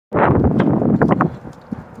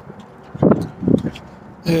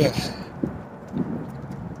It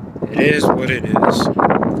is what it is.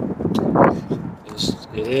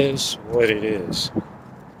 It is what it is.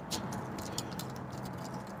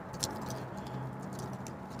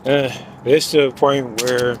 It's to a point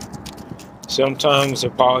where sometimes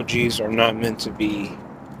apologies are not meant to be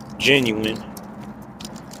genuine,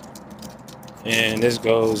 and this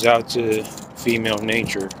goes out to female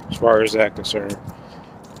nature as far as that concerned.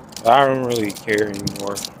 I don't really care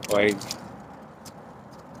anymore. Like,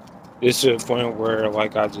 it's to a point where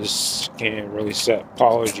like I just can't really accept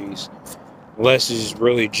apologies unless it's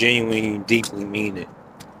really genuine and deeply mean it.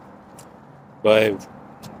 But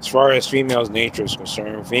as far as females' nature is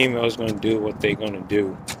concerned, females gonna do what they gonna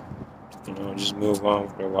do. You know, just move on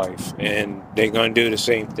with their life, and they're gonna do the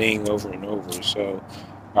same thing over and over. So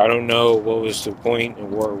I don't know what was the point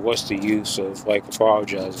or what's the use of like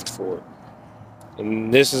apologizing for it.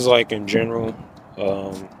 And this is like in general.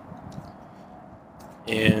 Um,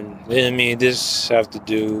 and I mean, this have to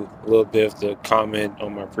do a little bit of the comment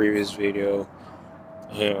on my previous video.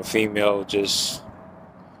 You know, female just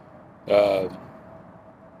uh,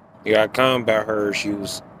 you got comment about her. She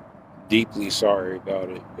was deeply sorry about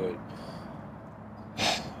it, but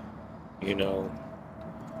you know,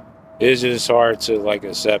 it's just hard to like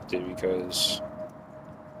accept it because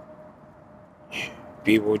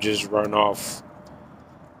people just run off.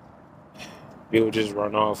 People just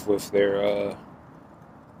run off with their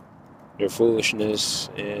foolishness,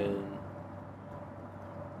 and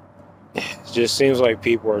it just seems like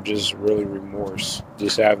people are just really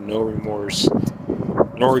just have no remorse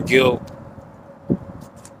nor guilt,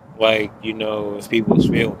 like of people's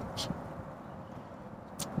feelings.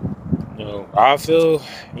 I feel,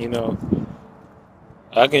 you know,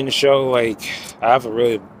 I can show like I have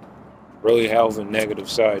a really hell of a negative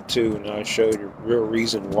side too, and I showed the real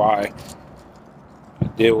reason why I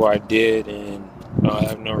did what I did, and I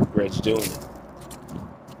have no regrets doing it.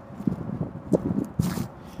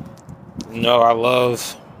 I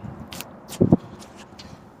love.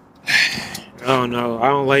 I don't know. I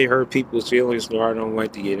don't like hurt people's feelings, nor I don't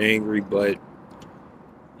like to get angry, but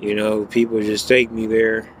people just take me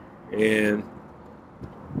there, and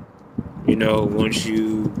once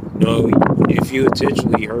if you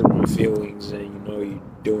intentionally hurt my feelings, and you're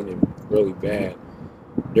doing it really bad,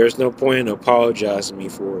 there's no point in apologizing me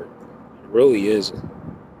for it. It really isn't.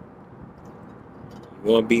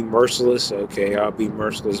 You want to be merciless? Okay, I'll be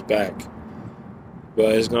merciless back.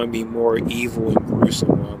 But it's going to be more evil and gruesome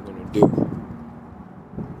what I'm going to do.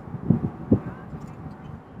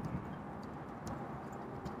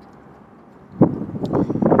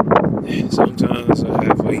 Sometimes I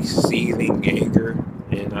have like seething anger,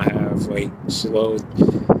 and I have like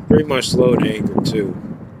pretty much slowed anger too.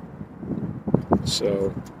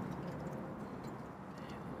 So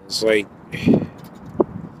it's like,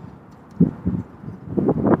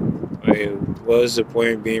 what is the point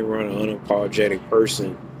of being around an unapologetic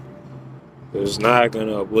person who's not going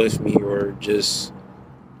to uplift me or just,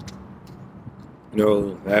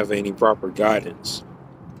 have any proper guidance?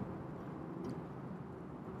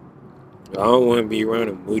 I don't want to be around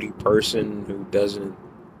a moody person who doesn't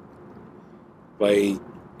like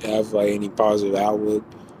have like any positive outlook.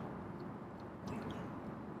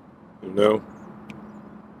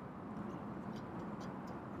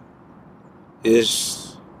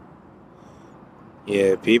 It's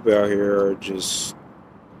people out here are just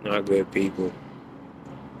not good people.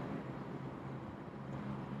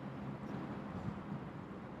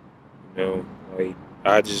 Like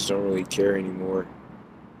I just don't really care anymore.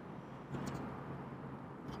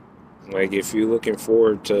 Like if you're looking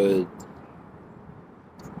forward to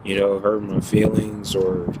hurt my feelings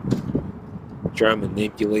or try to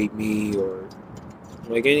manipulate me or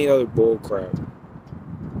like any other bull crap,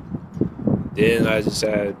 then I just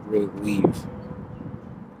had to really leave,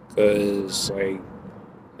 because like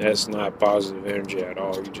that's not positive energy at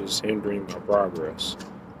all. You're just hindering my progress.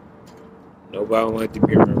 Nobody would like to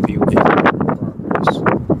be around people hindering my progress.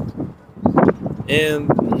 And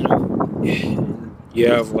you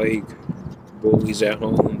have like bullies at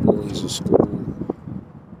home, bullies at school.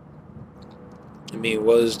 I mean,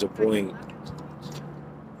 what is the point?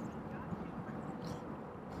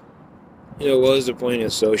 What is the point of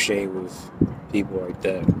associating with people like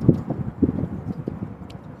that?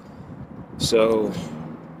 So,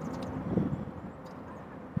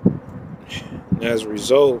 as a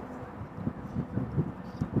result,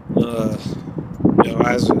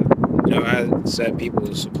 I accept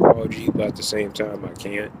people's apology, but at the same time, I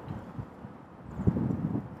can't.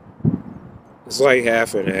 It's like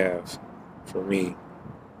half and half for me.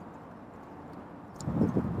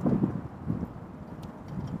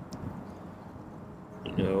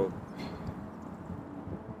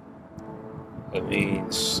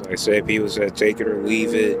 Means, like I said, people said take it or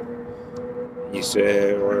leave it. You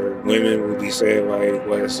said, or women would be saying like,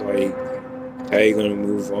 "What's like, how you gonna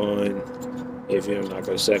move on if you're not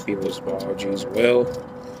gonna accept people's apologies?" Well,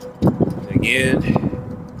 again,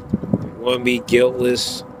 you want to be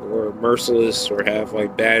guiltless or merciless or have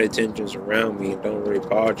like bad intentions around me and don't really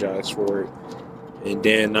apologize for it, and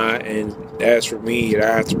then not, and as for me,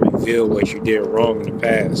 I have to reveal what you did wrong in the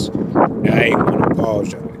past. I ain't gonna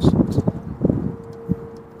apologize.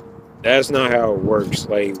 That's not how it works.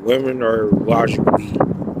 Like, women are logically,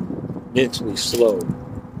 mentally slow,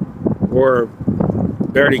 or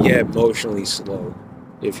better yet, emotionally slow,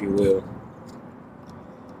 if you will.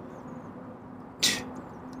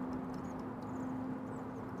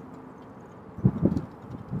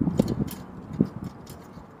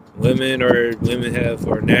 Women are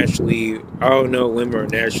naturally, I don't know, women are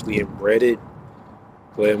naturally inbred,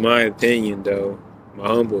 but in my opinion, though, my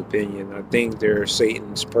humble opinion, I think they're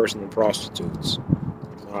Satan's personal prostitutes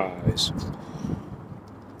in my eyes,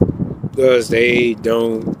 because they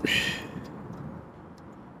don't,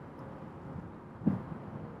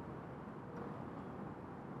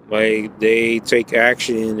 like, they take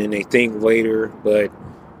action and they think later, but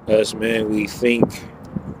us men, and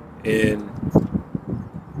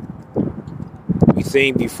we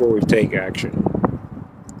think before we take action.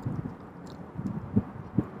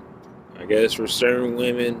 I guess for certain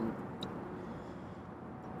women,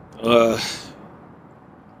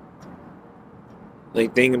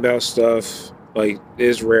 like, thinking about stuff, like,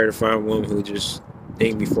 it's rare to find a woman who just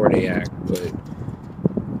think before they act, but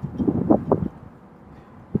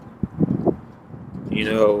you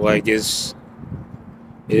know, like, it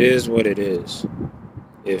is what it is.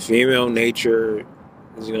 If female nature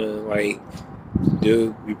is gonna like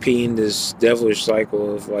repeating this devilish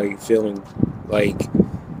cycle of like feeling like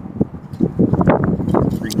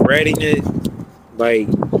regretting it, like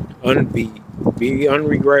be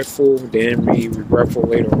unregretful, then be regretful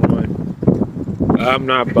later on, I'm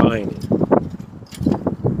not buying it.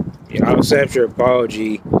 Yeah, I'll accept your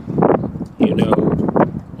apology, you know,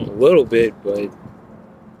 a little bit, but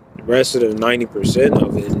the rest of the 90%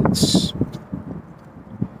 of it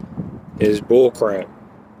is bullcrap. It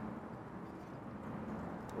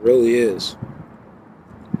really is.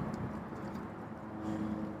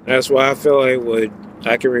 That's why I feel like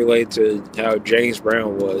I can relate to how James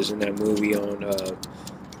Brown was in that movie on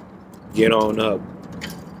Get On Up.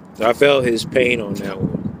 I felt his pain on that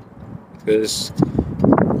one, because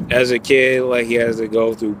as a kid, like, he has to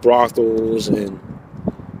go through brothels and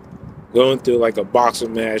going through like a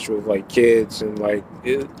boxing match with like kids, and like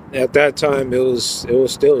at that time it was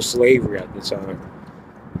still slavery at the time,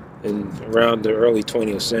 and around the early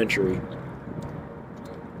 20th century.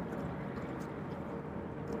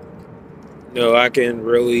 I can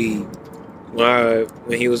really, when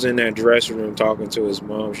he was in that dressing room talking to his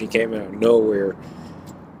mom, she came out of nowhere,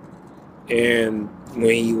 and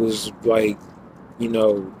when he was like, in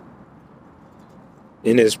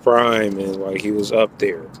his prime, and like he was up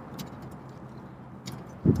there,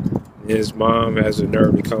 his mom has the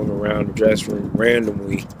nerve to come around the dressing room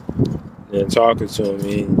randomly and talking to him,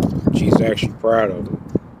 and she's actually proud of him.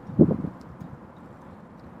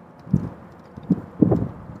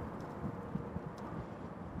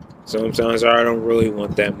 Sometimes I don't really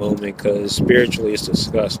want that moment, because spiritually it's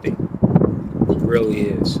disgusting. It really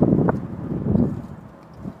is.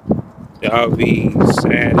 I'll be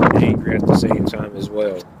sad and angry at the same time as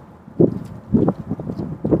well.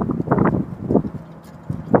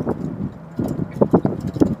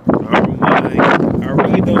 I don't mind. I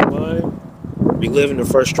really don't mind reliving the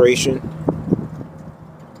frustration,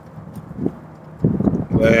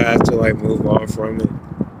 but I have to like move on from it,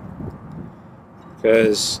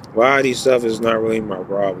 because a lot of these stuff is not really my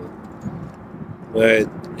problem. But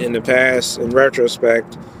in the past, in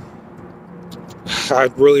retrospect, I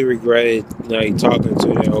really regretted talking to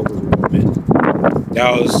that older woman.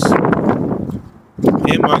 That was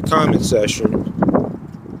in my comment section,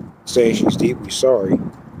 saying she's deeply sorry.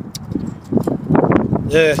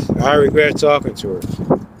 Yeah, I regret talking to her.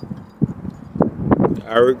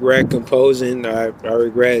 I regret composing. I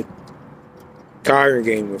regret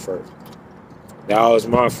congregating with her. That was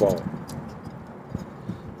my fault.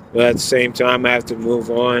 But at the same time, I have to move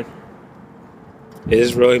on. It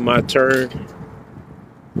is really my turn.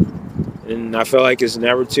 And I feel like it's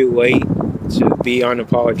never too late to be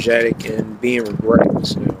unapologetic and being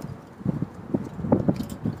regretless now.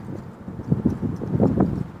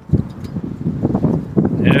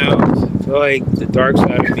 Now, I feel like the dark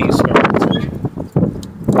side of me is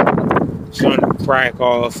starting to crack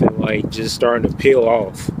off and like just starting to peel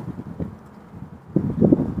off.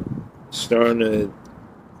 starting to,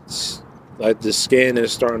 like, the skin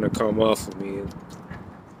is starting to come off of me.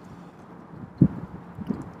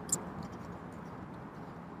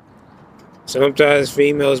 Sometimes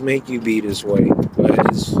females make you be this way, but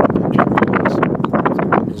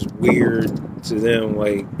it's weird to them.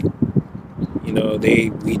 Like, you know,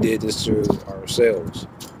 we did this to ourselves.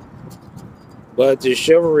 But the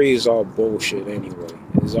chivalry is all bullshit anyway.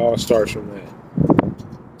 It all starts from that.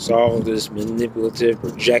 It's all this manipulative,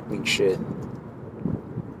 projecting shit.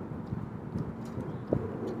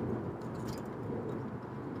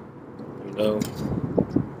 You know?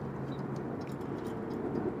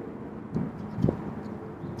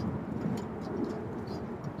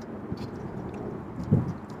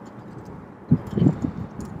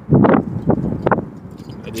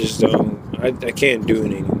 I just don't. I can't do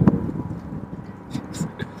it anymore.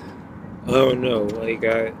 I don't know. Like,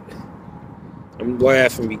 I'm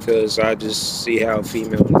laughing because I just see how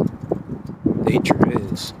female nature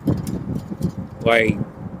is. Like,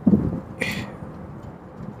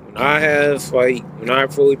 when I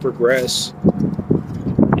fully progress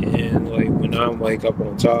and, like, when I'm, like, up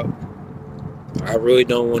on top, I really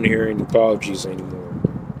don't want to hear any apologies anymore.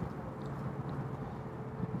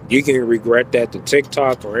 You can regret that to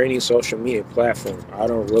TikTok or any social media platform. I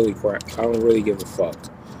don't really give a fuck.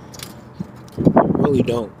 I really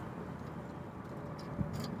don't.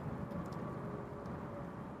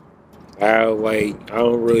 I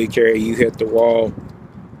don't really care. You hit the wall.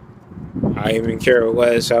 I even care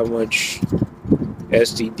less how much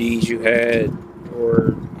STDs you had,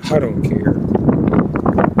 or I don't care.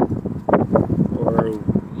 Or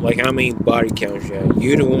like how many body counts you had.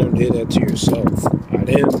 You the one who did that to yourself. I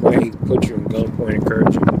didn't put you in gunpoint and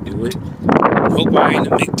encourage you to do it. Nobody in the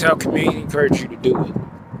MGTOW community encouraged you to do it.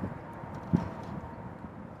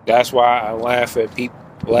 That's why I laugh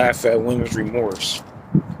at women's remorse.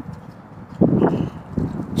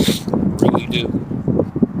 Really do.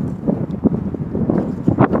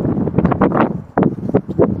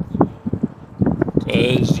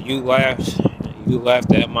 Because you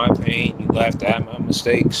laughed at my pain, you laughed at my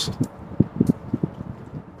mistakes.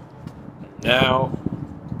 Now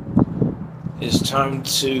it's time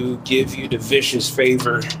to give you the vicious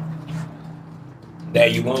favor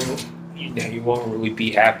that you won't really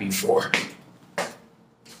be happy for.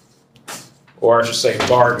 Or I should say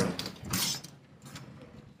bargain.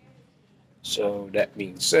 So that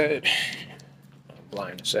being said, I'm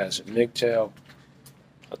Blind Assassin MGTOW.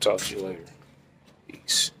 I'll talk to you later.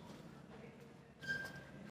 Peace.